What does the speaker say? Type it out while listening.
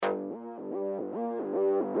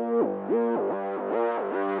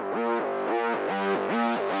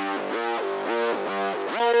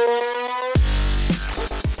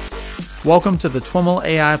Welcome to the TWIML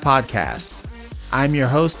AI Podcast. I'm your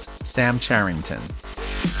host, Sam Charrington.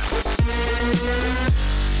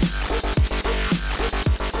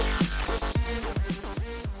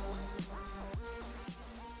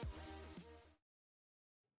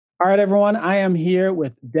 All right, everyone. I am here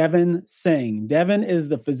with Devin Singh. Devin is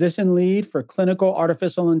the physician lead for clinical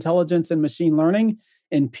artificial intelligence and machine learning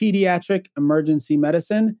in pediatric emergency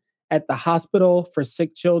medicine at the Hospital for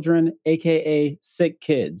Sick Children, aka Sick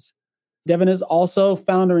Kids. Devin is also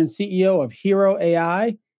founder and CEO of Hero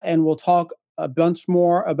AI, and we'll talk a bunch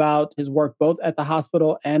more about his work both at the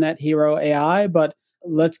hospital and at Hero AI. But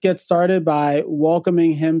let's get started by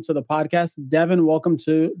welcoming him to the podcast. Devin, welcome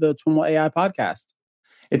to the TWIML AI Podcast.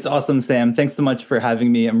 It's awesome, Sam. Thanks so much for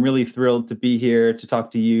having me. I'm really thrilled to be here to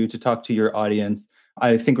talk to you, to talk to your audience.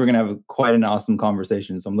 I think we're going to have quite an awesome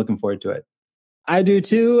conversation, so I'm looking forward to it. I do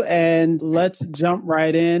too, and let's jump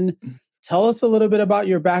right in. Tell us a little bit about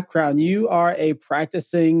your background. You are a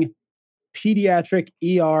practicing pediatric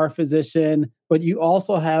ER physician, but you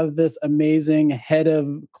also have this amazing head of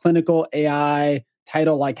clinical AI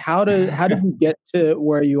title. Like, how did you get to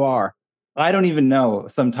where you are? I don't even know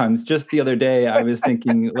sometimes. Just the other day, I was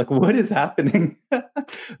thinking, like, what is happening?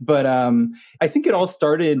 But I think it all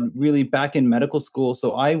started really back in medical school.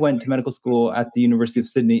 So I went to medical school at the University of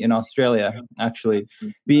Sydney in Australia, actually.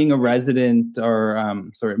 Being a resident or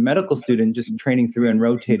medical student, just training through and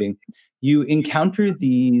rotating, you encounter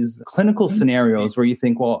these clinical scenarios where you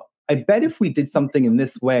think, well, I bet if we did something in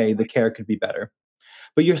this way, the care could be better.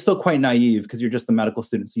 But you're still quite naive because you're just a medical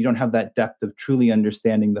student. So you don't have that depth of truly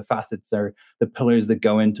understanding the facets or the pillars that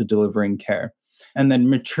go into delivering care. And then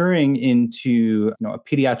maturing into a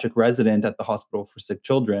pediatric resident at the Hospital for Sick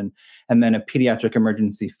Children, and then a pediatric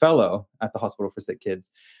emergency fellow at the Hospital for Sick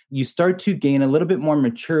Kids, you start to gain a little bit more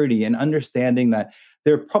maturity and understanding that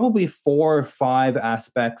there are probably 4 or 5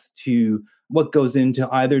 aspects to what goes into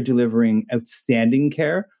either delivering outstanding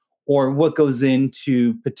care or what goes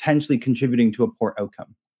into potentially contributing to a poor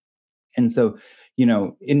outcome. And so,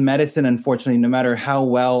 in medicine, unfortunately, no matter how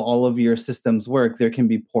well all of your systems work, there can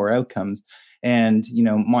be poor outcomes. And,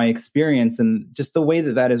 my experience and just the way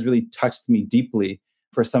that has really touched me deeply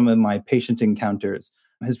for some of my patient encounters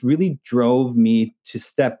has really drove me to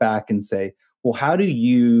step back and say, well, how do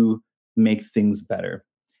you make things better?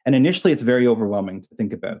 And initially, it's very overwhelming to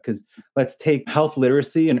think about because let's take health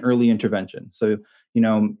literacy and early intervention. So,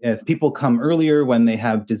 if people come earlier when they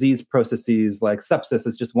have disease processes like sepsis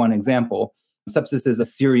is just one example. Sepsis is a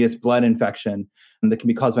serious blood infection that can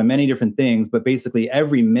be caused by many different things. But basically,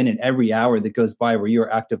 every minute, every hour that goes by where you're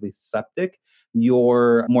actively septic,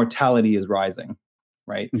 your mortality is rising,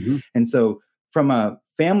 right? Mm-hmm. And so from a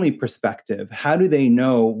family perspective, how do they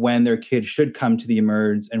know when their kid should come to the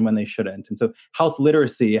emerge and when they shouldn't? And so health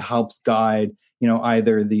literacy helps guide,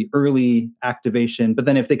 either the early activation, but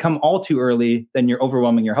then if they come all too early, then you're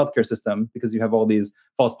overwhelming your healthcare system because you have all these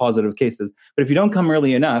false positive cases. But if you don't come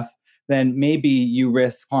early enough, then maybe you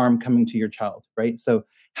risk harm coming to your child, right? So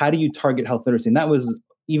how do you target health literacy? And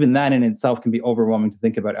even that in itself can be overwhelming to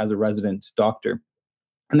think about as a resident doctor.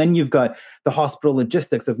 And then you've got the hospital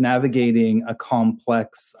logistics of navigating a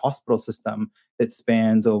complex hospital system that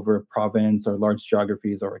spans over a province or large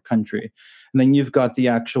geographies or a country. And then you've got the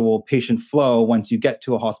actual patient flow. Once you get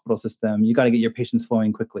to a hospital system, you got to get your patients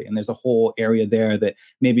flowing quickly. And there's a whole area there that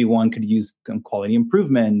maybe one could use quality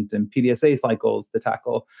improvement and PDSA cycles to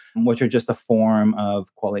tackle, which are just a form of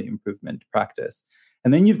quality improvement practice.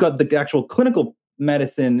 And then you've got the actual clinical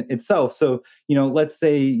medicine itself. So, let's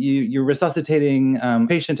say you're resuscitating a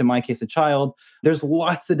patient, in my case, a child. There's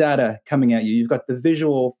lots of data coming at you. You've got the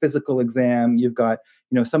visual physical exam. You've got,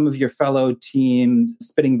 some of your fellow team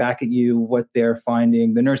spitting back at you what they're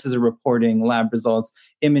finding. The nurses are reporting lab results,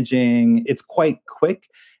 imaging. It's quite quick.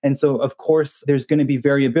 And so, of course, there's going to be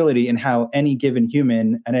variability in how any given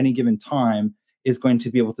human at any given time is going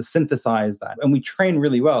to be able to synthesize that. And we train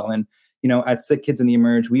really well. And at Sick Kids in the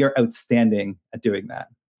Emerge, we are outstanding at doing that,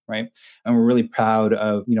 right? And we're really proud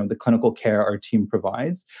of, the clinical care our team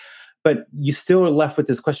provides. But you still are left with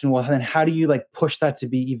this question, well, then how do you push that to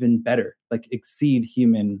be even better, exceed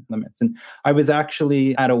human limits? And I was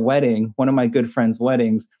actually at a wedding, one of my good friends'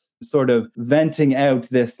 weddings, sort of venting out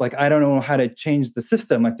this, I don't know how to change the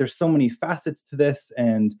system. There's so many facets to this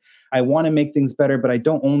and I want to make things better, but I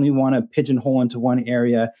don't only want to pigeonhole into one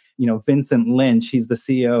area. Vincent Lynch, he's the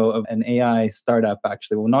CEO of an AI startup,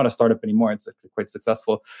 actually. Well, not a startup anymore. It's quite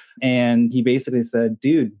successful. And he basically said,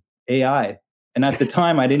 dude, AI. And at the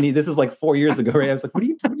time, this is 4 years ago, right? I was like,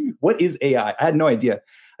 what is AI? I had no idea.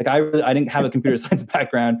 I didn't have a computer science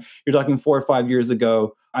background. You're talking 4 or 5 years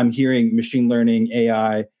ago. I'm hearing machine learning,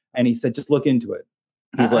 AI. And he said, just look into it.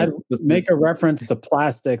 He's I'd like, make a reference to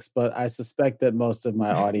plastics, but I suspect that most of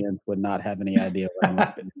my audience would not have any idea what I'm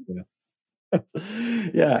referring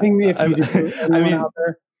to. Yeah. Ping me if you do. I Anyone mean, out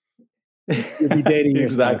there? You'll be dating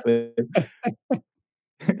yourself. exactly.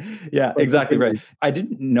 Yeah, But exactly right. continue. I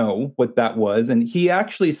didn't know what that was. And he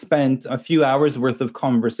actually spent a few hours worth of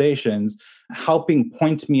conversations helping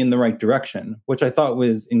point me in the right direction, which I thought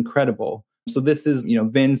was incredible. So this is,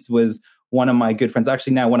 Vince was one of my good friends,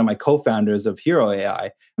 actually now one of my co-founders of Hero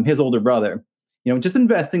AI. I'm his older brother. Just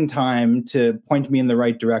investing time to point me in the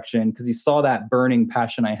right direction because he saw that burning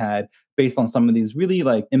passion I had based on some of these really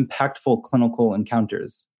like impactful clinical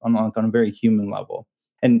encounters on a very human level.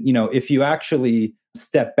 And if you actually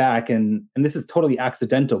step back and this is totally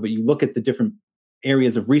accidental, but you look at the different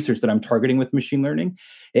areas of research that I'm targeting with machine learning,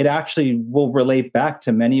 it actually will relate back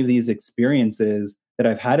to many of these experiences that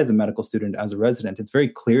I've had as a medical student, as a resident. It's very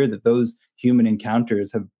clear that those human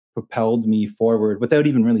encounters have propelled me forward without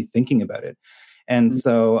even really thinking about it. And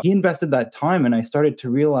so he invested that time and I started to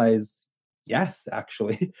realize, yes,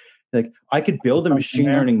 actually, like I could build a machine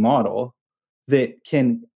learning model that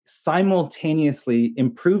can simultaneously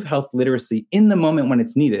improve health literacy in the moment when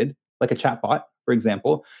it's needed, like a chatbot, for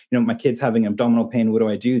example. My kid's having abdominal pain. What do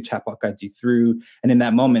I do? Chatbot guides you through. And in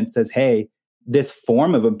that moment says, hey, this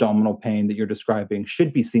form of abdominal pain that you're describing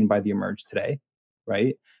should be seen by the Emerge today,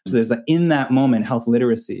 right? So there's in that moment health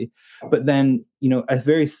literacy. But then, a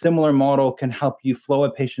very similar model can help you flow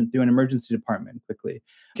a patient through an emergency department quickly,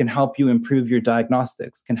 can help you improve your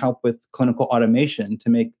diagnostics, can help with clinical automation to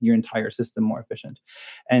make your entire system more efficient.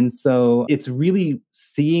 And so it's really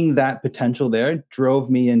seeing that potential there drove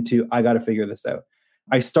me into, I got to figure this out.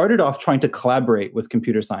 I started off trying to collaborate with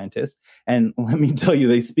computer scientists. And let me tell you,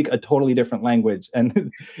 they speak a totally different language.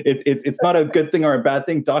 And it's not a good thing or a bad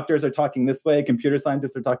thing. Doctors are talking this way, computer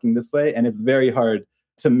scientists are talking this way. And it's very hard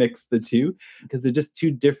to mix the two because they're just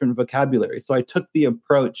two different vocabularies. So I took the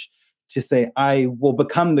approach to say, I will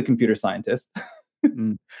become the computer scientist.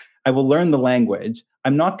 I will learn the language.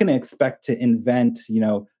 I'm not going to expect to invent,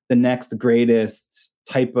 the next greatest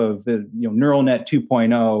type of the, neural net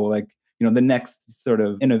 2.0, like, the next sort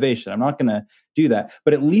of innovation. I'm not going to do that.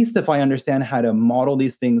 But at least if I understand how to model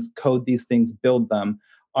these things, code these things, build them,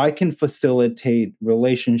 I can facilitate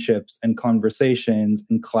relationships and conversations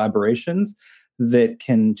and collaborations that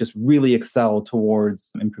can just really excel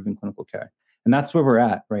towards improving clinical care. And that's where we're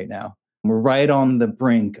at right now. We're right on the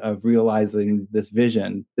brink of realizing this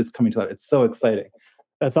vision that's coming to life. It's so exciting.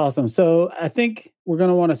 That's awesome. So I think we're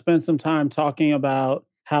going to want to spend some time talking about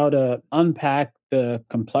how to unpack the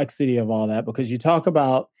complexity of all that, because you talk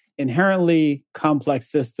about inherently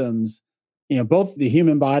complex systems, both the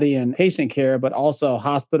human body and patient care, but also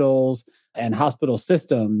hospitals and hospital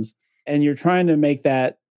systems. And you're trying to make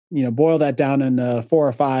that, boil that down into 4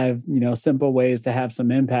 or 5, simple ways to have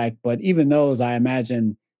some impact. But even those, I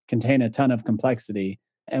imagine, contain a ton of complexity.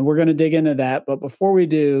 And we're going to dig into that. But before we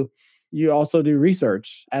do, you also do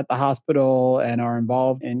research at the hospital and are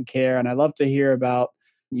involved in care. And I'd love to hear about,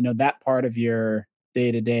 that part of your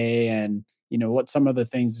day-to-day and, what some of the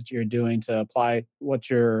things that you're doing to apply what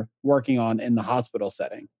you're working on in the hospital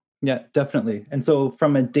setting. Yeah, definitely. And so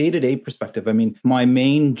from a day-to-day perspective, I mean, my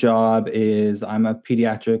main job is I'm a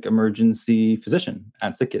pediatric emergency physician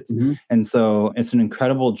at SickKids. Mm-hmm. And so it's an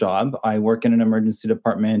incredible job. I work in an emergency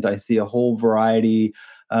department. I see a whole variety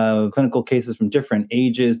of clinical cases from different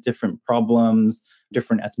ages, different problems,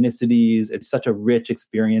 different ethnicities. It's such a rich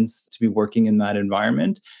experience to be working in that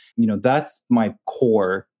environment. That's my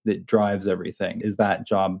core that drives everything, is that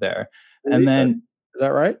job there. And then, is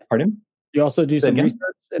that right? Pardon? You also do some research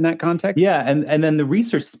in that context? Yeah. And then the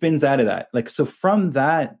research spins out of that. Like, so from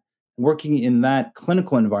that, working in that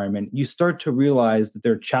clinical environment, you start to realize that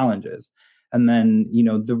there are challenges. And then,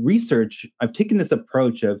 the research, I've taken this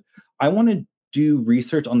approach of, I want to do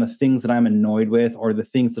research on the things that I'm annoyed with or the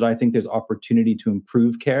things that I think there's opportunity to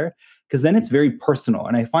improve care, because then it's very personal.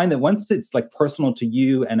 And I find that once it's like personal to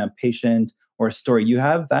you and a patient or a story, you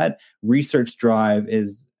have that research drive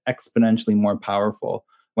is exponentially more powerful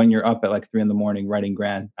when you're up at like 3 a.m. writing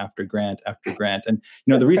grant after grant after grant. And,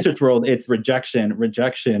 the research world, it's rejection,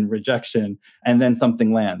 and then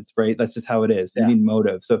something lands, right? That's just how it is. You need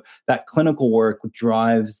motive. So that clinical work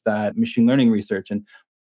drives that machine learning research. And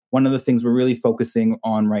one of the things we're really focusing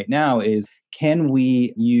on right now is, can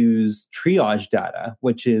we use triage data,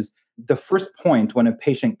 which is the first point when a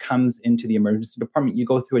patient comes into the emergency department, you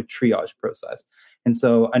go through a triage process. And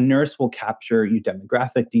so a nurse will capture your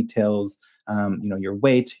demographic details, your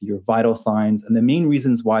weight, your vital signs, and the main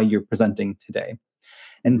reasons why you're presenting today.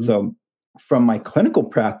 And so from my clinical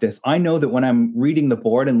practice, I know that when I'm reading the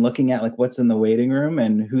board and looking at like what's in the waiting room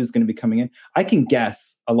and who's going to be coming in, I can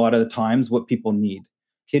guess a lot of the times what people need.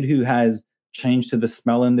 Kid who has change to the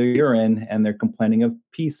smell in their urine and they're complaining of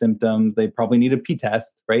pee symptoms, they probably need a pee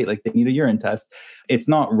test, right? Like they need a urine test. It's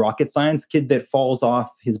not rocket science. Kid that falls off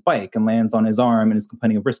his bike and lands on his arm and is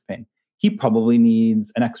complaining of wrist pain, he probably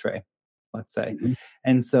needs an x-ray, let's say. Mhm.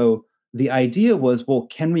 And so the idea was, well,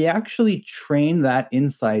 can we actually train that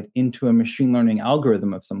insight into a machine learning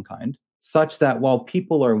algorithm of some kind such that while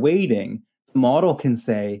people are waiting, the model can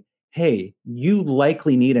say, hey, you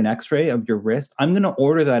likely need an x-ray of your wrist. I'm going to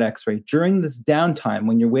order that x-ray during this downtime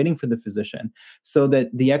when you're waiting for the physician so that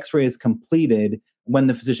the x-ray is completed when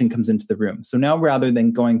the physician comes into the room. So now rather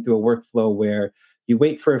than going through a workflow where you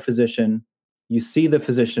wait for a physician, you see the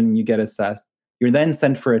physician, you get assessed, you're then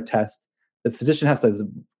sent for a test. The physician has to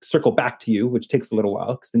circle back to you, which takes a little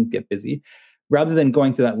while because things get busy. Rather than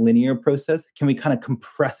going through that linear process, can we kind of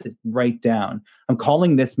compress it right down? I'm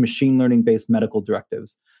calling this machine learning based medical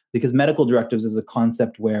directives because medical directives is a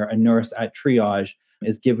concept where a nurse at triage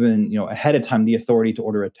is given, ahead of time the authority to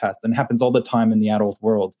order a test. And it happens all the time in the adult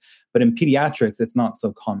world. But in pediatrics, it's not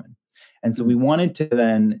so common. And so we wanted to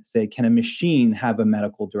then say, can a machine have a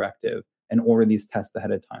medical directive and order these tests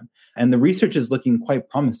ahead of time? And the research is looking quite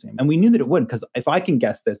promising. And we knew that it would, because if I can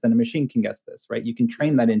guess this, then a machine can guess this, right? You can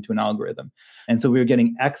train that into an algorithm. And so we were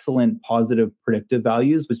getting excellent positive predictive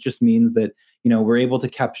values, which just means that, we're able to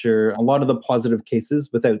capture a lot of the positive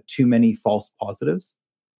cases without too many false positives.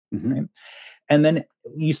 Mhm. Right? And then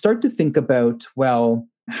you start to think about, well,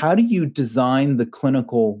 how do you design the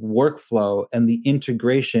clinical workflow and the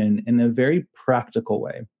integration in a very practical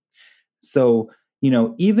way? So,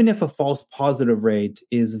 even if a false positive rate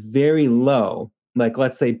is very low, like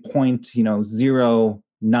let's say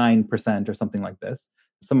 0.09% or something like this,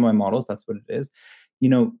 some of my models, that's what it is,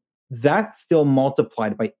 that still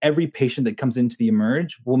multiplied by every patient that comes into the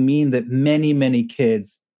emerge will mean that many, many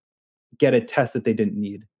kids get a test that they didn't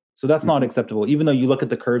need. So that's not acceptable. Even though you look at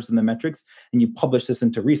the curves and the metrics and you publish this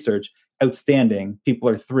into research, outstanding, people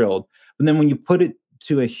are thrilled. But then when you put it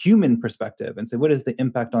to a human perspective and say, what is the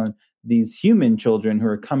impact on these human children who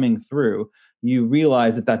are coming through, you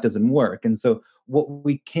realize that that doesn't work. And so what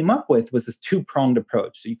we came up with was this two-pronged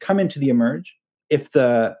approach. So you come into the emerge. If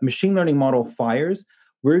the machine learning model fires,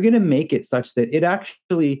 we're going to make it such that it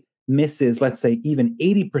actually misses, let's say, even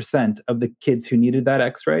 80% of the kids who needed that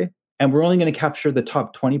x-ray. And we're only going to capture the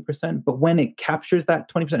top 20%. But when it captures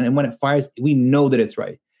that 20% and when it fires, we know that it's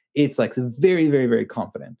right. It's like very, very, very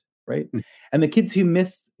confident, right? And the kids who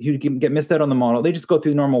get missed out on the model, they just go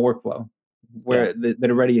through the normal workflow where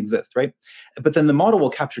that already exists, right? But then the model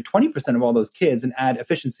will capture 20% of all those kids and add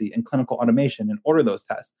efficiency and clinical automation and order those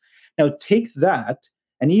tests. Now take that,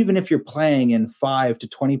 and even if you're playing in 5 to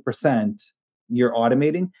 20%, you're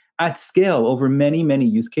automating at scale over many, many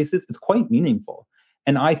use cases, it's quite meaningful.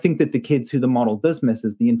 And I think that the kids who the model does miss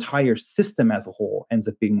is the entire system as a whole ends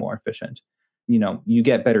up being more efficient. You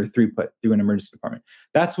get better throughput through an emergency department.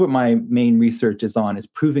 That's what my main research is on, is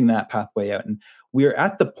proving that pathway out. And we're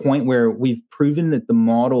at the point where we've proven that the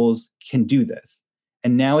models can do this.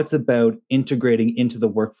 And now it's about integrating into the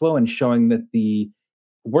workflow and showing that the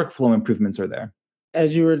workflow improvements are there.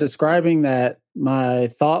 As you were describing that, my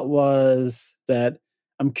thought was that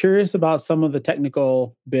I'm curious about some of the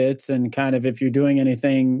technical bits and kind of if you're doing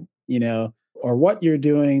anything, or what you're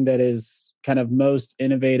doing that is kind of most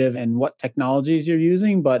innovative and what technologies you're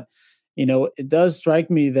using. But, it does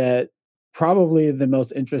strike me that probably the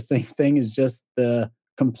most interesting thing is just the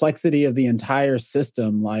complexity of the entire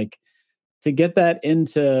system. Like to get that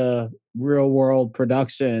into real world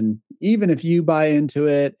production, even if you buy into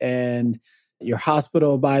it and your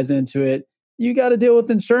hospital buys into it, you got to deal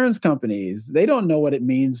with insurance companies. They don't know what it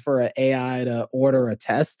means for an AI to order a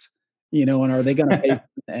test, and are they going to pay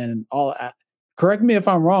and all. Correct me if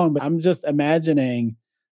I'm wrong, but I'm just imagining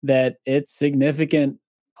that it's significant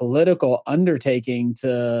political undertaking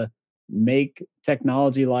to make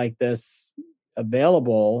technology like this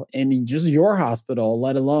available in just your hospital,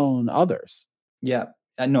 let alone others. Yeah,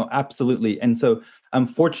 no, absolutely. And so,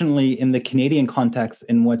 unfortunately, in the Canadian context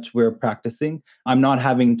in which we're practicing, I'm not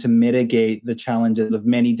having to mitigate the challenges of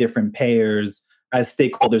many different payers as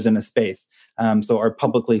stakeholders in a space. So, our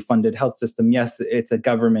publicly funded health system, yes, it's a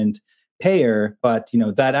government payer, but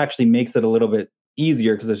that actually makes it a little bit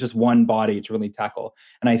easier because there's just one body to really tackle.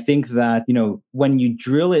 And I think that when you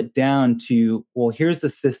drill it down to, well, here's the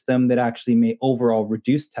system that actually may overall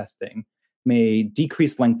reduce testing, may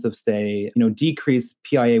decrease lengths of stay, decrease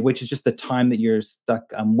PIA, which is just the time that you're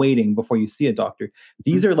stuck waiting before you see a doctor.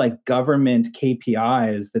 These are like government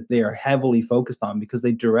KPIs that they are heavily focused on because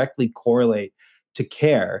they directly correlate to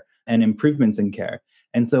care and improvements in care.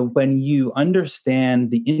 And so when you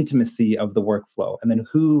understand the intimacy of the workflow and then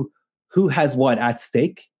who has what at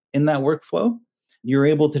stake in that workflow, you're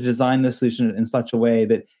able to design the solution in such a way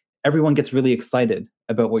that everyone gets really excited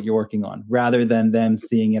about what you're working on rather than them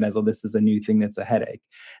seeing it as, oh, this is a new thing that's a headache.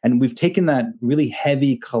 And we've taken that really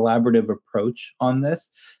heavy collaborative approach on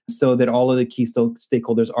this so that all of the key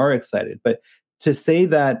stakeholders are excited. But to say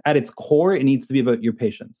that at its core, it needs to be about your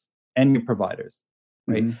patients and your providers,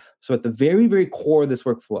 right? Mm-hmm. So at the very, very core of this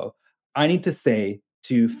workflow, I need to say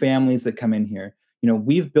to families that come in here,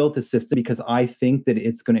 we've built a system because I think that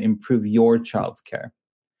it's going to improve your child's care.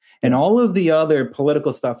 And all of the other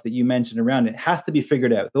political stuff that you mentioned around it has to be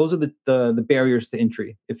figured out. Those are the barriers to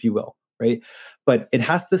entry, if you will, right? But it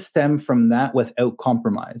has to stem from that without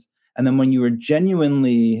compromise. And then when you are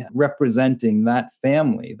genuinely representing that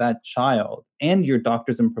family, that child, and your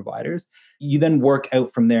doctors and providers, you then work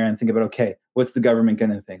out from there and think about, okay, what's the government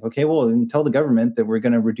going to think? Okay, well, and tell the government that we're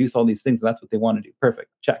going to reduce all these things. And that's what they want to do.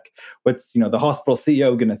 Perfect. Check. What's the hospital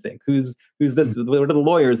CEO going to think? Who's this? What are the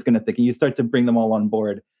lawyers going to think? And you start to bring them all on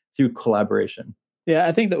board through collaboration. Yeah,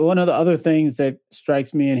 I think that one of the other things that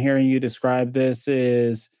strikes me in hearing you describe this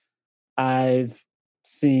is I've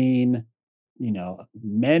seen,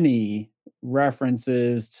 many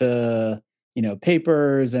references to,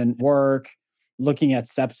 papers and work looking at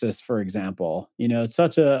sepsis, for example. It's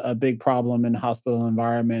such a big problem in hospital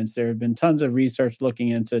environments. There have been tons of research looking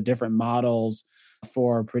into different models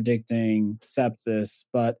for predicting sepsis,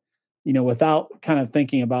 but without kind of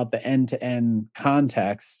thinking about the end-to-end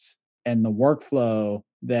context and the workflow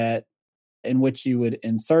that in which you would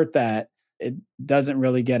insert that, it doesn't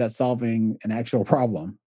really get at solving an actual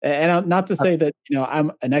problem. And not to say that,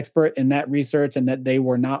 I'm an expert in that research and that they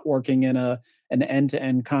were not working in an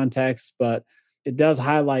end-to-end context, but it does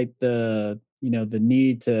highlight the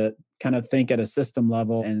need to kind of think at a system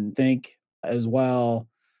level and think as well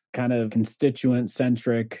kind of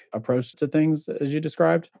constituent-centric approach to things as you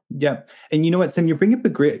described. Yeah. And you know what, Sam, you bring up a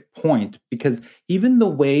great point because even the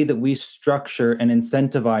way that we structure and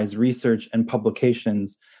incentivize research and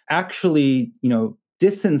publications actually,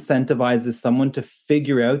 disincentivizes someone to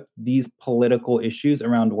figure out these political issues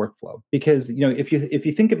around workflow. Because, if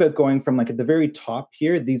you think about going from like at the very top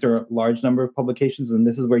here, these are a large number of publications, and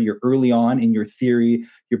this is where you're early on in your theory,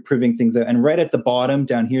 you're proving things out. And right at the bottom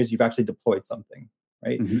down here is you've actually deployed something.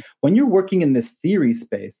 Right? Mm-hmm. When you're working in this theory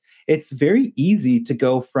space, it's very easy to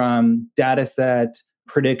go from data set,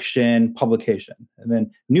 prediction, publication, and then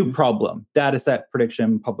new problem, data set,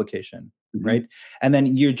 prediction, publication, mm-hmm. right? And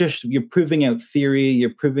then you're proving out theory, you're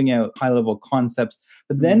proving out high-level concepts.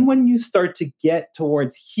 But then when you start to get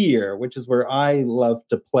towards here, which is where I love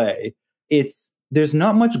to play, there's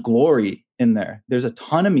not much glory in there. There's a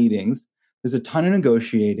ton of meetings, there's a ton of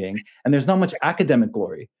negotiating, and there's not much academic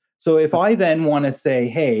glory. So if I then want to say,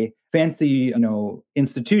 hey, fancy,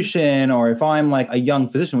 institution, or if I'm like a young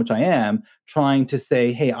physician, which I am, trying to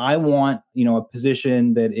say, hey, I want, a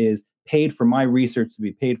position that is paid for my research to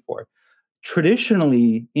be paid for.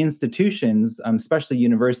 Traditionally, institutions, especially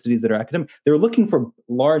universities that are academic, they're looking for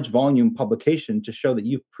large volume publication to show that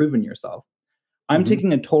you've proven yourself. I'm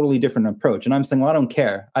taking a totally different approach. And I'm saying, well, I don't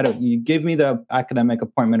care. You give me the academic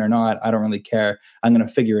appointment or not, I don't really care. I'm going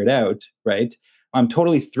to figure it out, right? I'm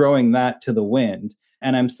totally throwing that to the wind.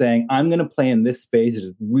 And I'm saying, I'm going to play in this space.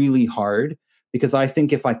 It's really hard because I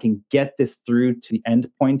think if I can get this through to the end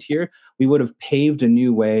point here, we would have paved a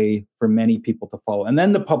new way for many people to follow. And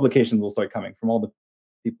then the publications will start coming from all the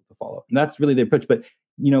people to follow. And that's really the approach. But,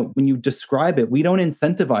 when you describe it, we don't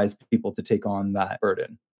incentivize people to take on that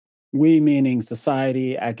burden. We meaning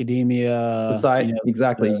society, academia. Society,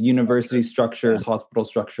 exactly. University structures, hospital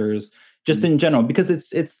structures, just in general, because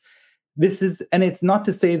it's not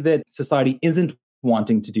to say that society isn't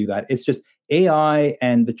wanting to do that. It's just AI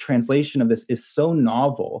and the translation of this is so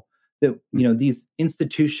novel that, these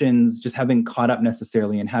institutions just haven't caught up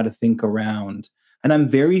necessarily in how to think around. And I'm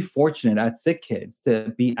very fortunate at SickKids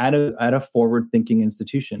to be at a forward-thinking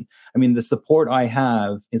institution. I mean, the support I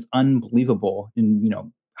have is unbelievable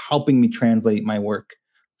in, helping me translate my work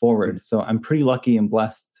forward. So I'm pretty lucky and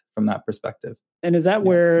blessed from that perspective. And is that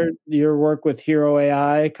where your work with Hero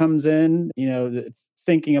AI comes in?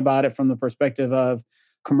 Thinking about it from the perspective of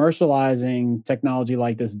commercializing technology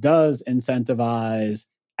like this does incentivize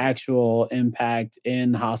actual impact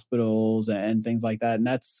in hospitals and things like that. And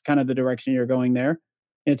that's kind of the direction you're going there.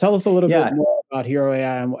 Tell us a little bit more about Hero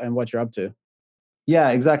AI and what you're up to. Yeah,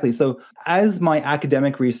 exactly. So as my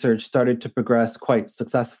academic research started to progress quite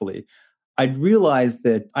successfully, I realized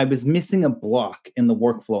that I was missing a block in the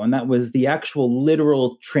workflow, and that was the actual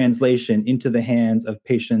literal translation into the hands of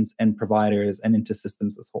patients and providers and into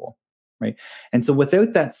systems as whole, right? And so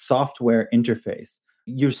without that software interface,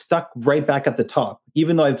 you're stuck right back at the top.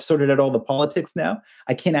 Even though I've sorted out all the politics now,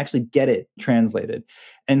 I can't actually get it translated.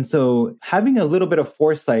 And so having a little bit of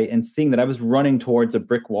foresight and seeing that I was running towards a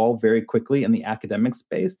brick wall very quickly in the academic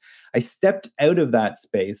space, I stepped out of that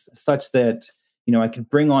space such that I could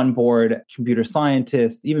bring on board computer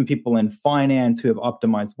scientists, even people in finance who have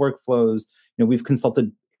optimized workflows. We've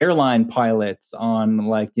consulted airline pilots on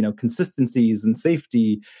consistencies and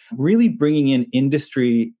safety, really bringing in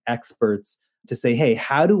industry experts to say, hey,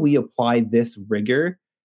 how do we apply this rigor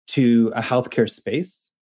to a healthcare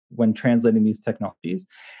space when translating these technologies?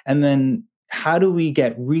 And then how do we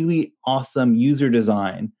get really awesome user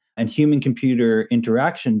design and human computer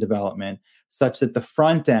interaction development such that the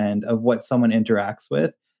front end of what someone interacts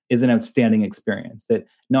with is an outstanding experience that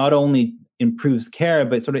not only improves care,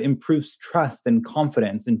 but sort of improves trust and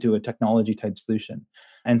confidence into a technology type solution.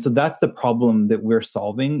 And so that's the problem that we're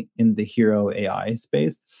solving in the Hero AI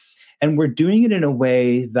space. And we're doing it in a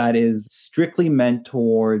way that is strictly meant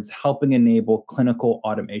towards helping enable clinical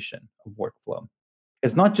automation of workflow.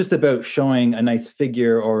 It's not just about showing a nice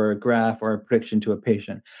figure or a graph or a prediction to a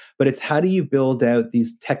patient, but it's how do you build out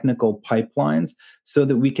these technical pipelines so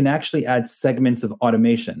that we can actually add segments of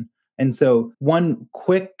automation. And so one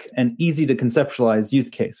quick and easy to conceptualize use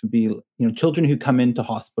case would be, children who come into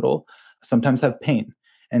hospital sometimes have pain.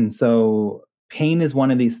 And so pain is one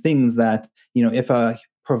of these things that, if a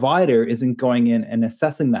provider isn't going in and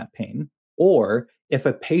assessing that pain, or if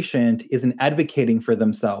a patient isn't advocating for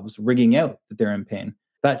themselves, rigging out that they're in pain,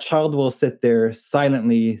 that child will sit there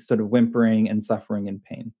silently, sort of whimpering and suffering in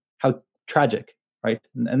pain. How tragic, right?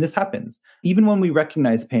 And this happens. Even when we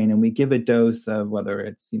recognize pain and we give a dose of whether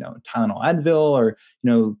it's, Tylenol Advil or,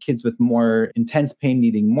 kids with more intense pain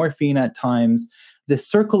needing morphine at times, the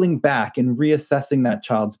circling back and reassessing that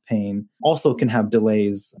child's pain also can have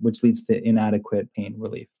delays, which leads to inadequate pain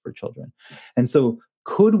relief for children. And so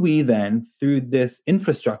could we then, through this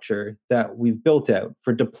infrastructure that we've built out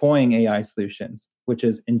for deploying AI solutions, which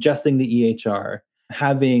is ingesting the EHR,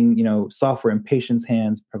 having software in patients'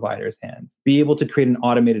 hands, providers' hands, be able to create an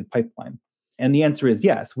automated pipeline? And the answer is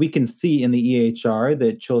yes. We can see in the EHR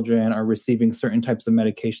that children are receiving certain types of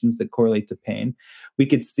medications that correlate to pain. We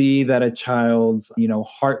could see that a child's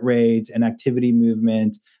heart rate and activity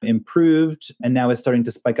movement improved and now is starting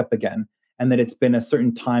to spike up again, and that it's been a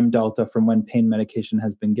certain time delta from when pain medication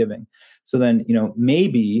has been given. So then,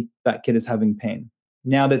 maybe that kid is having pain.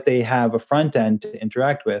 Now that they have a front end to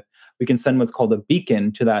interact with, we can send what's called a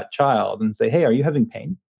beacon to that child and say, hey, are you having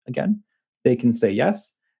pain again? They can say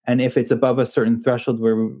yes. And if it's above a certain threshold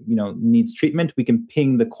where needs treatment, we can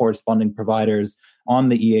ping the corresponding providers on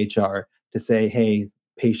the EHR to say, hey,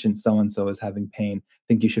 patient so-and-so is having pain. I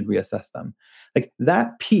think you should reassess them. Like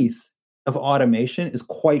that piece of automation is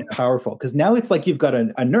quite powerful because now it's like you've got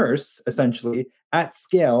a nurse essentially at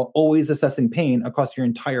scale, always assessing pain across your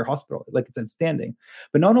entire hospital. Like it's outstanding.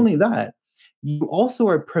 But not only that, you also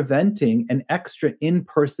are preventing an extra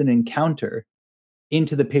in-person encounter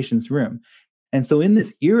into the patient's room. And so in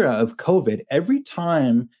this era of COVID, every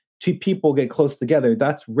time two people get close together,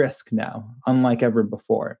 that's risk now, unlike ever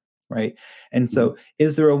before, right? And so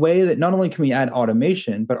is there a way that not only can we add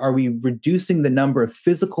automation, but are we reducing the number of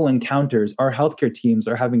physical encounters our healthcare teams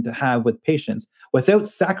are having to have with patients without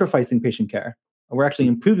sacrificing patient care? We're actually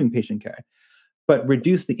improving patient care, but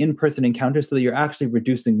reduce the in-person encounters so that you're actually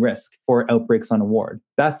reducing risk for outbreaks on a ward.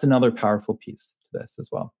 That's another powerful piece to this as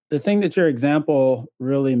well. The thing that your example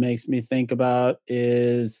really makes me think about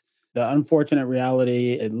is the unfortunate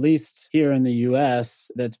reality, at least here in the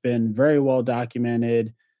US, that's been very well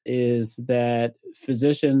documented, is that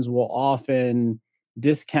physicians will often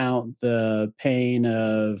discount the pain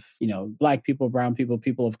of, Black people, brown people,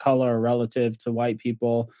 people of color relative to white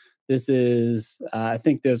people. This is, I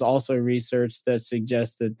think there's also research that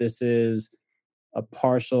suggests that this is a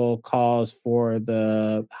partial cause for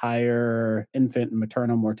the higher infant and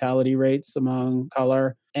maternal mortality rates among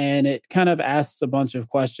color. And it kind of asks a bunch of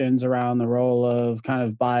questions around the role of kind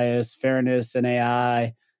of bias, fairness, and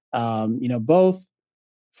AI, both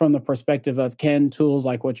from the perspective of can tools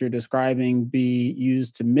like what you're describing be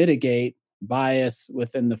used to mitigate bias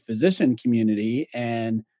within the physician community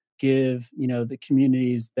and give, the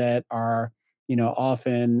communities that are,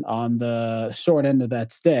 often on the short end of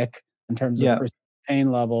that stick in terms of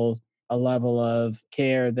pain levels, a level of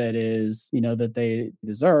care that is, that they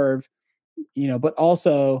deserve, but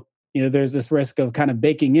also there's this risk of kind of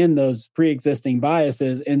baking in those pre-existing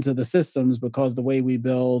biases into the systems because the way we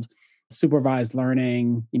build supervised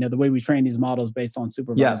learning, the way we train these models based on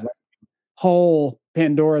supervised Yeah. learning, whole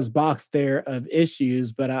Pandora's box there of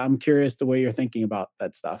issues. But I'm curious the way you're thinking about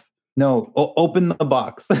that stuff. No, open the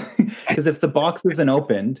box. Because if the box isn't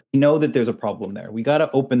opened, you know that there's a problem there. We got to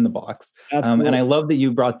open the box. And I love that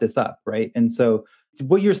you brought this up, right? And so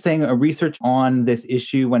what you're saying, a research on this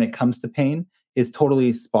issue when it comes to pain is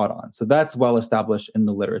totally spot on. So that's well established in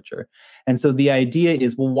the literature. And so the idea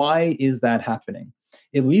is, well, why is that happening?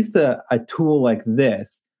 At least a tool like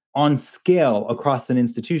this on scale across an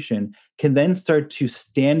institution can then start to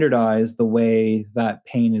standardize the way that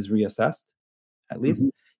pain is reassessed, at least.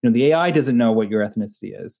 The AI doesn't know what your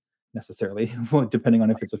ethnicity is necessarily, depending on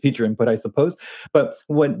if it's a feature input, I suppose. But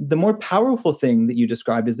what the more powerful thing that you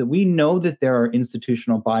described is that we know that there are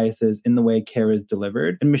institutional biases in the way care is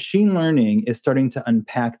delivered, and machine learning is starting to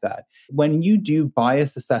unpack that. When you do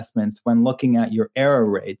bias assessments, when looking at your error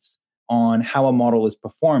rates on how a model is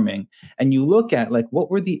performing, and you look at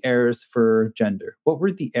what were the errors for gender? What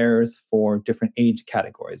were the errors for different age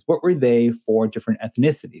categories? What were they for different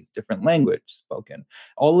ethnicities, different language spoken?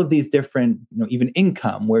 All of these different, even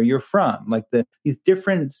income, where you're from, these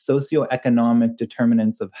different socioeconomic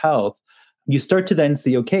determinants of health, you start to then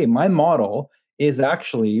see, okay, my model is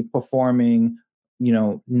actually performing,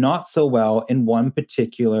 not so well in one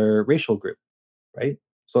particular racial group, right?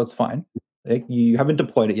 So it's fine. You haven't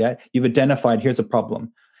deployed it yet. You've identified here's a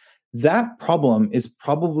problem. That problem is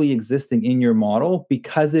probably existing in your model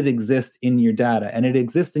because it exists in your data. And it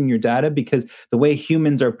exists in your data because the way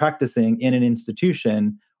humans are practicing in an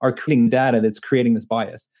institution are creating data that's creating this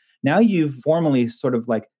bias. Now you've formally sort of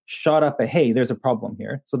shot up hey, there's a problem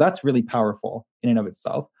here. So that's really powerful in and of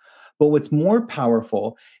itself. But what's more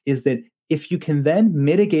powerful is that if you can then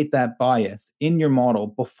mitigate that bias in your model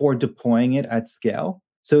before deploying it at scale.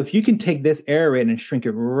 So if you can take this error rate and shrink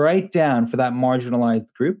it right down for that marginalized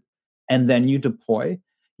group, and then you deploy,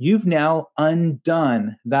 you've now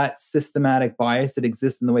undone that systematic bias that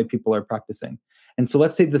exists in the way people are practicing. And so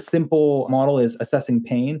let's say the simple model is assessing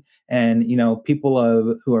pain, and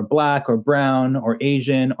people who are Black or brown or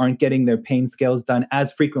Asian aren't getting their pain scales done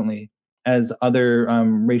as frequently as other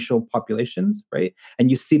racial populations, right?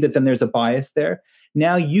 And you see that then there's a bias there.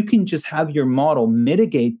 Now you can just have your model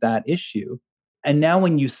mitigate that issue. And now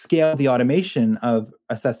when you scale the automation of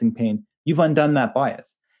assessing pain, you've undone that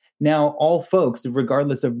bias. Now all folks,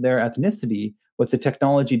 regardless of their ethnicity, with the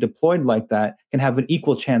technology deployed like that, can have an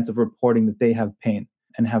equal chance of reporting that they have pain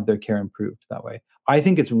and have their care improved that way. I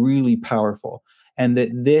think it's really powerful. And that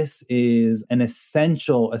this is an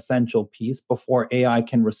essential piece before AI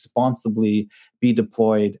can responsibly be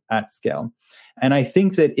deployed at scale. And I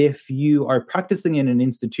think that if you are practicing in an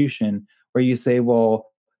institution where you say, well,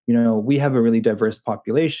 we have a really diverse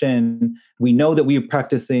population. We know that we're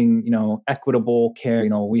practicing, equitable care.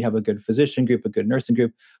 We have a good physician group, a good nursing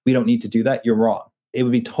group. We don't need to do that. You're wrong. It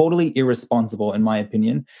would be totally irresponsible, in my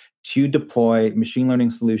opinion, to deploy machine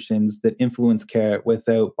learning solutions that influence care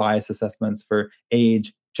without bias assessments for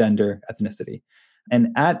age, gender, ethnicity.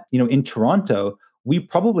 And in Toronto, we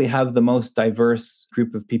probably have the most diverse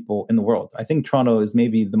group of people in the world. I think Toronto is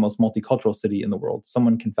maybe the most multicultural city in the world.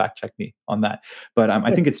 Someone can fact check me on that, but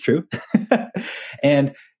I think it's true.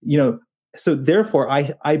 And, so therefore,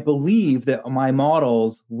 I believe that my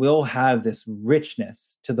models will have this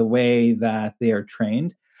richness to the way that they are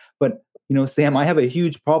trained. But, Sam, I have a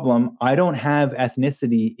huge problem. I don't have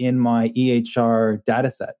ethnicity in my EHR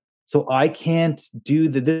data set. So I can't do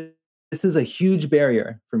this is a huge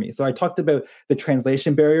barrier for me. So I talked about the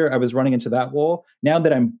translation barrier. I was running into that wall. Now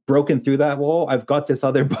that I'm broken through that wall, I've got this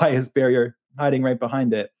other bias barrier hiding right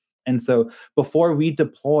behind it. And so before we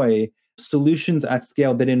deploy solutions at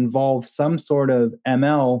scale that involve some sort of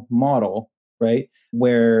ML model, right,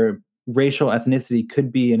 where racial ethnicity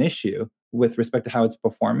could be an issue with respect to how it's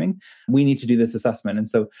performing, we need to do this assessment. And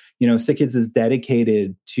so, SickKids is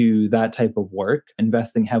dedicated to that type of work,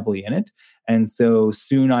 investing heavily in it. And so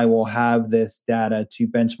soon I will have this data to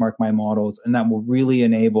benchmark my models, and that will really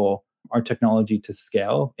enable our technology to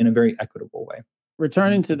scale in a very equitable way.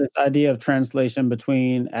 Returning to this idea of translation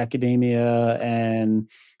between academia and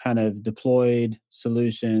kind of deployed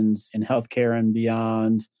solutions in healthcare and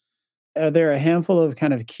beyond, are there a handful of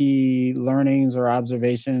kind of key learnings or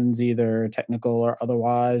observations, either technical or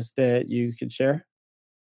otherwise, that you could share?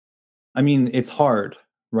 I mean, it's hard,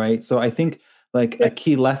 right? So I think a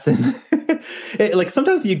key lesson,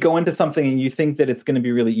 sometimes you go into something and you think that it's going to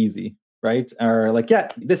be really easy, right? Or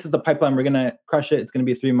this is the pipeline, we're going to crush it. It's going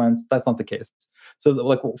to be 3 months. That's not the case.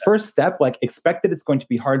 So first step, expect that it's going to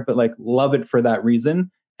be hard, but love it for that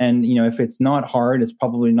reason And, if it's not hard, it's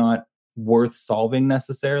probably not worth solving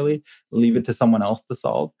necessarily. Leave it to someone else to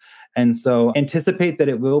solve. And so anticipate that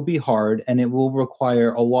it will be hard and it will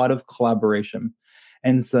require a lot of collaboration.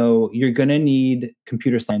 And so you're going to need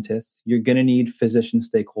computer scientists, you're going to need physician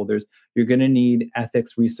stakeholders, you're going to need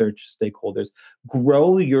ethics research stakeholders.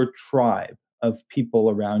 Grow your tribe of people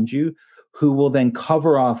around you who will then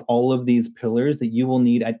cover off all of these pillars that you will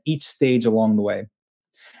need at each stage along the way.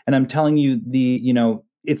 And I'm telling you,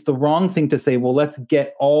 it's the wrong thing to say, well, let's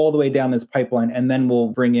get all the way down this pipeline and then we'll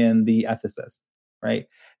bring in the ethicists, right?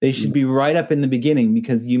 They should be right up in the beginning,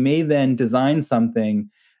 because you may then design something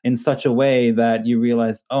in such a way that you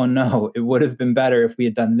realize, oh no, it would have been better if we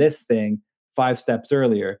had done this thing 5 steps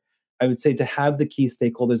earlier. I would say to have the key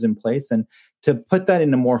stakeholders in place and to put that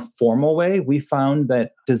in a more formal way. We found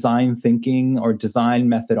that design thinking or design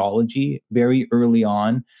methodology very early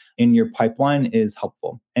on in your pipeline is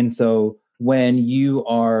helpful. And so when you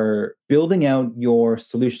are building out your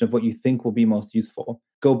solution of what you think will be most useful,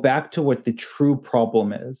 go back to what the true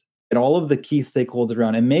problem is, get all of the key stakeholders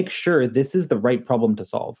around and make sure this is the right problem to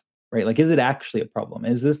solve, right? Like, is it actually a problem?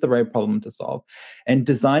 Is this the right problem to solve? And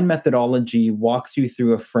design methodology walks you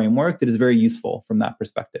through a framework that is very useful from that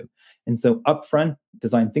perspective. And so upfront,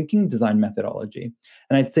 design thinking, design methodology.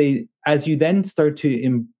 And I'd say as you then start to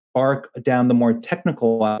embark down the more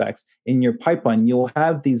technical aspects in your pipeline, you'll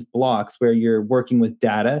have these blocks where you're working with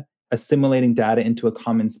data, assimilating data into a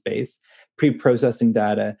common space, pre-processing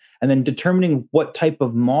data, and then determining what type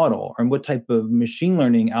of model or what type of machine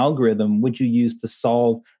learning algorithm would you use to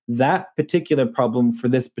solve that particular problem for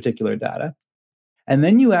this particular data. And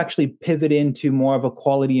then you actually pivot into more of a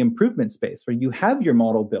quality improvement space where you have your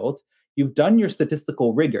model built, you've done your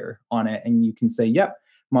statistical rigor on it, and you can say, yep,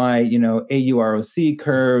 my AUROC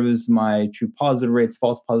curves, my true positive rates,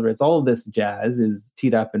 false positive rates, all of this jazz is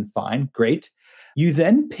teed up and fine, great. You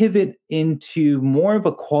then pivot into more of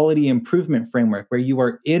a quality improvement framework where you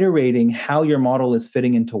are iterating how your model is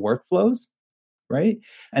fitting into workflows, right?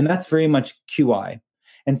 And that's very much QI.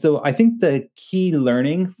 And so I think the key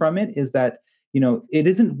learning from it is that, it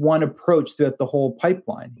isn't one approach throughout the whole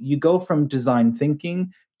pipeline. You go from design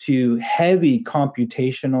thinking to heavy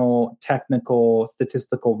computational, technical,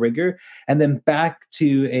 statistical rigor, and then back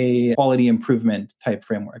to a quality improvement type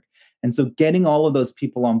framework. And so getting all of those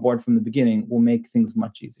people on board from the beginning will make things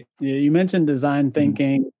much easier. Yeah, you mentioned design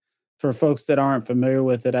thinking. For folks that aren't familiar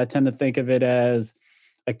with it, I tend to think of it as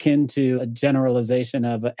akin to a generalization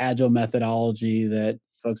of an agile methodology that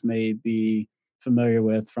folks may be familiar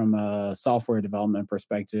with from a software development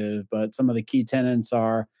perspective. But some of the key tenets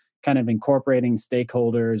are kind of incorporating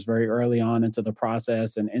stakeholders very early on into the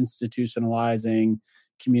process and institutionalizing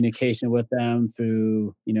communication with them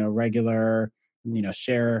through, regular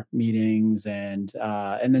share meetings and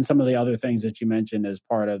then some of the other things that you mentioned as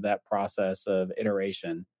part of that process of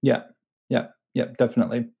iteration. Yeah,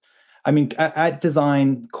 definitely. I mean, at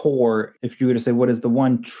design core, if you were to say what is the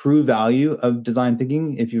one true value of design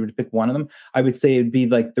thinking, if you were to pick one of them, I would say it'd be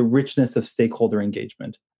like the richness of stakeholder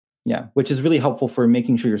engagement. Yeah, which is really helpful for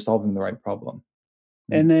making sure you're solving the right problem.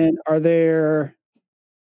 And then are there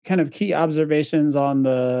kind of key observations on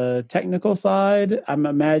the technical side? I'm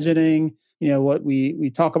imagining, what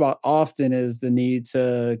we talk about often is the need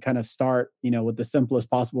to kind of start, with the simplest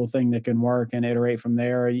possible thing that can work and iterate from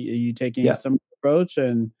there. Are you taking a similar approach?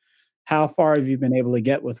 And how far have you been able to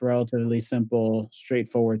get with relatively simple,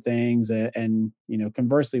 straightforward things? And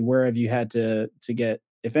conversely, where have you had to get,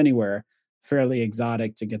 if anywhere, fairly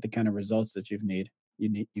exotic to get the kind of results that you've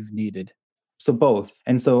needed? So both.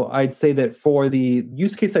 And so I'd say that for the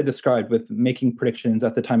use case I described with making predictions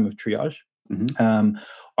at the time of triage,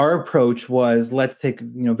 our approach was, let's take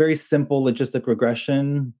very simple logistic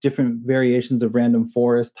regression, different variations of random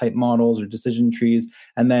forest type models or decision trees,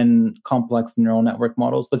 and then complex neural network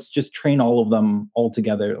models. Let's just train all of them all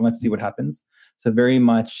together and let's see what happens. So very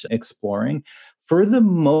much exploring. For the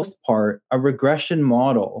most part, a regression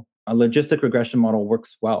model, a logistic regression model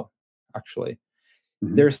works well, actually.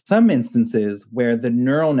 There's some instances where the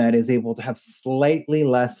neural net is able to have slightly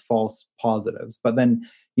less false positives, but then,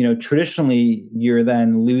 traditionally you're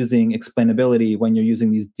then losing explainability when you're using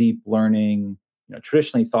these deep learning,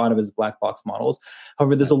 traditionally thought of as black box models.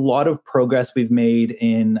 However, there's a lot of progress we've made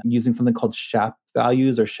in using something called SHAP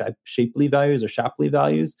values or Shapley values or Shapley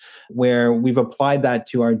values, where we've applied that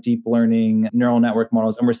to our deep learning neural network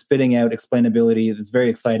models, and we're spitting out explainability that's very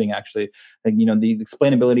exciting, actually. Like, the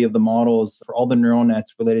explainability of the models for all the neural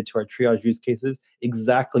nets related to our triage use cases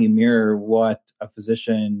exactly mirror what a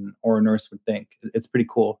physician or a nurse would think. It's pretty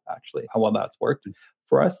cool, actually, how well that's worked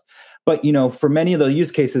for us. But, for many of the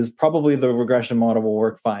use cases, probably the regression model will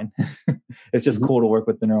work fine. it's just cool to work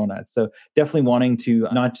with the neural net. So definitely wanting to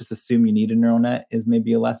not just assume you need a neural net is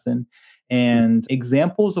maybe a lesson. And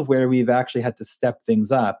examples of where we've actually had to step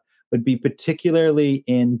things up would be particularly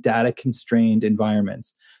in data constrained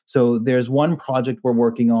environments. So there's one project we're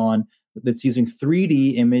working on that's using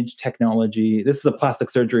 3D image technology. This is a plastic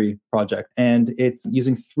surgery project, and it's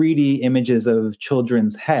using 3D images of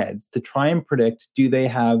children's heads to try and predict, do they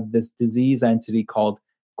have this disease entity called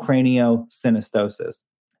craniosynostosis?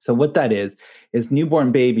 So what that is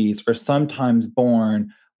newborn babies are sometimes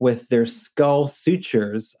born with their skull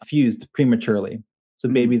sutures fused prematurely. So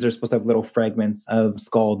babies are supposed to have little fragments of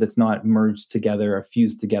skull that's not merged together or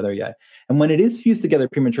fused together yet. And when it is fused together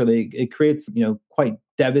prematurely, it creates, quite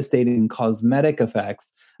devastating cosmetic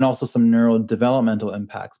effects and also some neurodevelopmental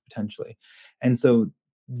impacts potentially. And so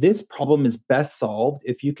this problem is best solved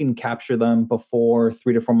if you can capture them before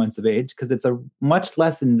 3 to 4 months of age, because it's a much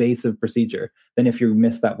less invasive procedure than if you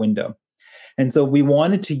miss that window. And so we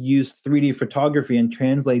wanted to use 3D photography and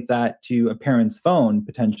translate that to a parent's phone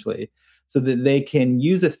potentially, so that they can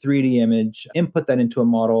use a 3D image, input that into a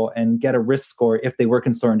model, and get a risk score if they were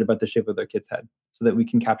concerned about the shape of their kid's head, so that we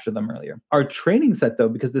can capture them earlier. Our training set, though,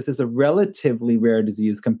 because this is a relatively rare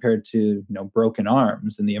disease compared to broken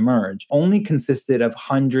arms in the emerge, only consisted of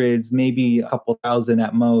hundreds, maybe a couple thousand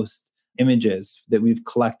at most, images that we've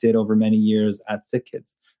collected over many years at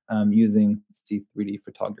SickKids using 3D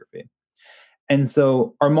photography. And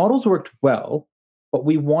so our models worked well, but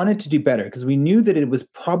we wanted to do better because we knew that it was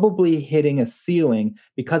probably hitting a ceiling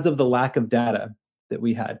because of the lack of data that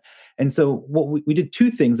we had. And so what we did two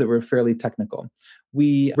things that were fairly technical.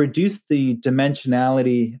 We reduced the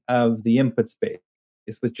dimensionality of the input space,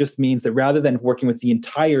 which just means that rather than working with the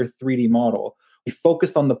entire 3D model, we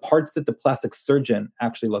focused on the parts that the plastic surgeon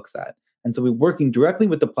actually looks at. And so we're working directly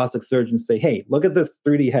with the plastic surgeon to say, hey, look at this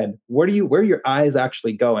 3D head. Where are your eyes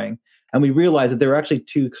actually going? And we realized that there were actually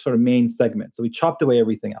two sort of main segments. So we chopped away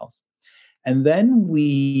everything else. And then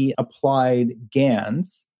we applied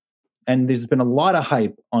GANs. And there's been a lot of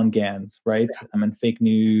hype on GANs, right? And fake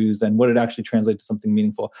news and what it actually translates to something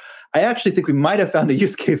meaningful. I actually think we might have found a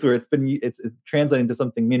use case where it's translating to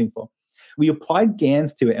something meaningful. We applied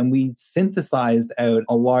GANs to it and we synthesized out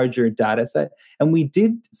a larger data set. And we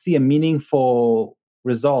did see a meaningful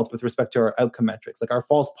result with respect to our outcome metrics. Like our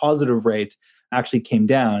false positive rate actually came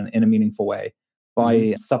down in a meaningful way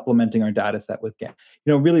by supplementing our data set with GAN.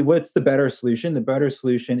 Really, what's the better solution? The better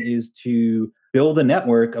solution is to build a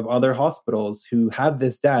network of other hospitals who have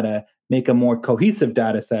this data, make a more cohesive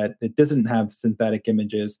data set that doesn't have synthetic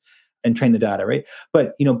images, and train the data, right?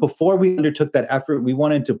 But before we undertook that effort, we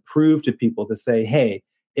wanted to prove to people to say, hey,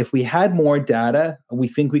 if we had more data, we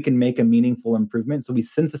think we can make a meaningful improvement. So we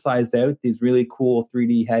synthesized out these really cool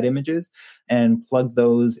 3D head images and plugged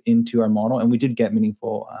those into our model, and we did get a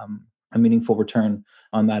meaningful return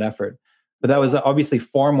on that effort. But that was obviously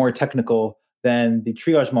far more technical than the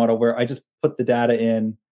triage model, where I just put the data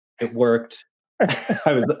in, it worked.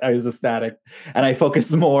 I was ecstatic, and I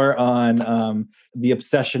focused more on the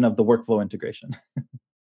obsession of the workflow integration.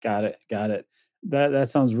 Got it. That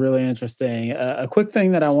sounds really interesting. A quick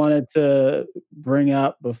thing that I wanted to bring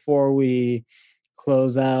up before we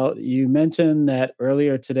close out. You mentioned that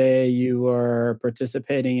earlier today you were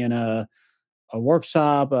participating in a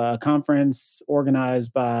workshop, a conference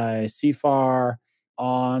organized by CFAR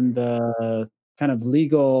on the kind of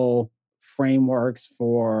legal frameworks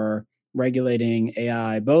for regulating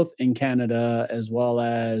AI, both in Canada as well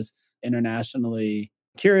as internationally.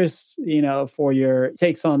 Curious, for your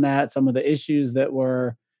takes on that, some of the issues that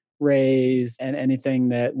were raised, and anything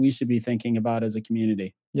that we should be thinking about as a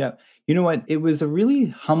community. Yeah. You know what? It was a really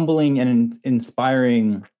humbling and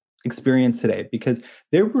inspiring experience today, because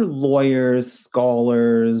there were lawyers,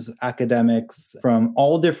 scholars, academics from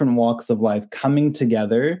all different walks of life coming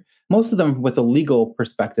together, most of them with a legal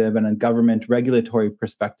perspective and a government regulatory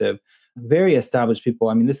perspective, very established people.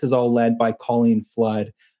 I mean, this is all led by Colleen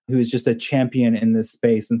Flood, who is just a champion in this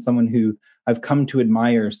space and someone who I've come to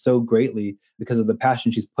admire so greatly because of the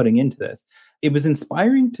passion she's putting into this. It was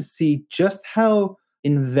inspiring to see just how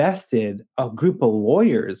invested a group of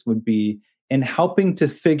lawyers would be in helping to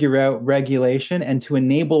figure out regulation and to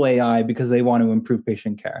enable AI because they want to improve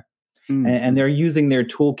patient care. And they're using their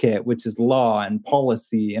toolkit, which is law and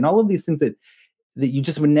policy and all of these things that you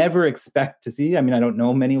just would never expect to see. I mean, I don't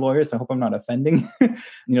know many lawyers, so I hope I'm not offending,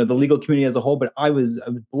 the legal community as a whole, but I was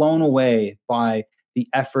blown away by the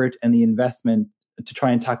effort and the investment to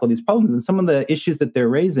try and tackle these problems. And some of the issues that they're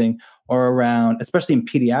raising are around, especially in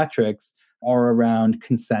pediatrics, are around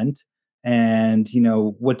consent. And,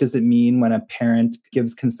 what does it mean when a parent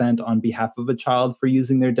gives consent on behalf of a child for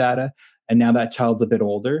using their data? And now that child's a bit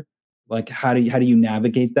older. Like, how do you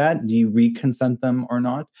navigate that? Do you re-consent them or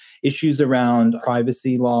not? Issues around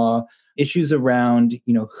privacy law, issues around,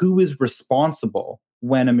 who is responsible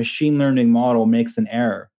when a machine learning model makes an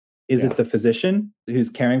error. Is it the physician who's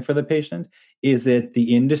caring for the patient? Is it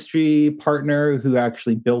the industry partner who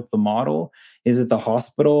actually built the model? Is it the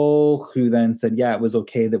hospital who then said, yeah, it was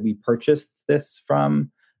okay that we purchased this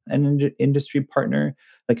from an industry partner?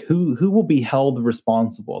 Like, who will be held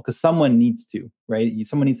responsible? Because someone needs to, right?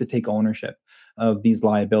 Someone needs to take ownership of these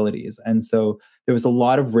liabilities. And so there was a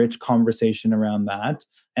lot of rich conversation around that,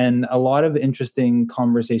 and a lot of interesting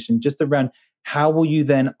conversation just around how will you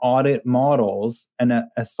then audit models and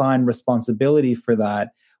assign responsibility for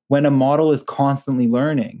that when a model is constantly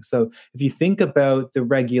learning. So if you think about the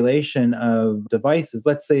regulation of devices,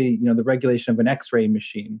 let's say, the regulation of an X-ray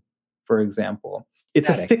machine, for example, it's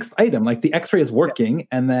a fixed item. Like, the X-ray is working,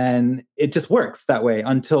 and then it just works that way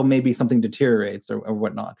until maybe something deteriorates or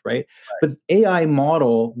whatnot, right? But AI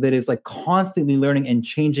model that is like constantly learning and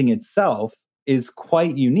changing itself is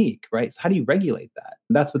quite unique, right? So how do you regulate that?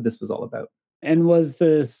 And that's what this was all about. And was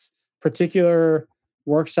this particular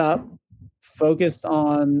workshop focused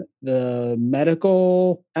on the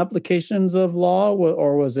medical applications of law,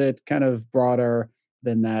 or was it kind of broader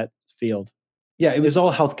than that field? Yeah, it was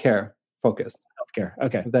all healthcare focused. Healthcare.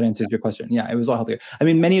 Okay. If that answers your question. Yeah, it was all healthcare. I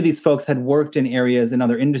mean, many of these folks had worked in areas in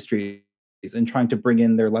other industries and trying to bring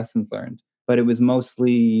in their lessons learned, but it was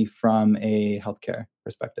mostly from a healthcare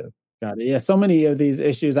perspective. Got it. Yeah, so many of these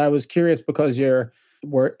issues. I was curious because your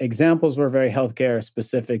examples were very healthcare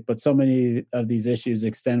specific, but so many of these issues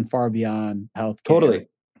extend far beyond healthcare.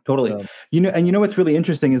 Totally. So, and what's really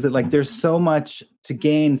interesting is that, like, there's so much to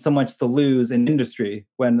gain, so much to lose in industry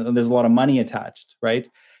when there's a lot of money attached, right?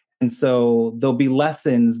 And so there'll be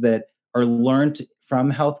lessons that are learned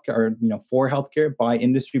from healthcare, or, for healthcare by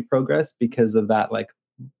industry progress because of that, like,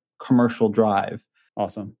 commercial drive.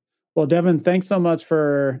 Awesome. Well, Devin, thanks so much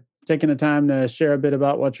for taking the time to share a bit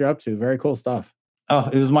about what you're up to. Very cool stuff. Oh,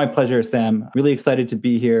 it was my pleasure, Sam. Really excited to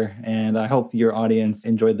be here, and I hope your audience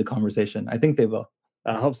enjoyed the conversation. I think they will.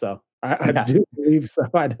 I hope so. I do believe so.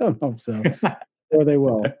 I don't hope so. Or they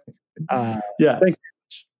will. Yeah. Thanks very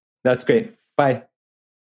much. That's great. Bye.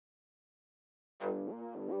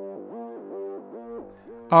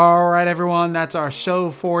 All right, everyone. That's our show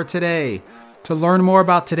for today. To learn more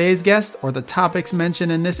about today's guest or the topics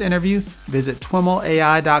mentioned in this interview, visit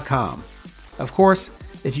twimlai.com. Of course,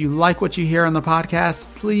 if you like what you hear on the podcast,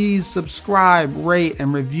 please subscribe, rate,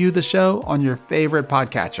 and review the show on your favorite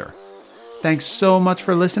podcatcher. Thanks so much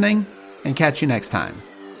for listening, and catch you next time.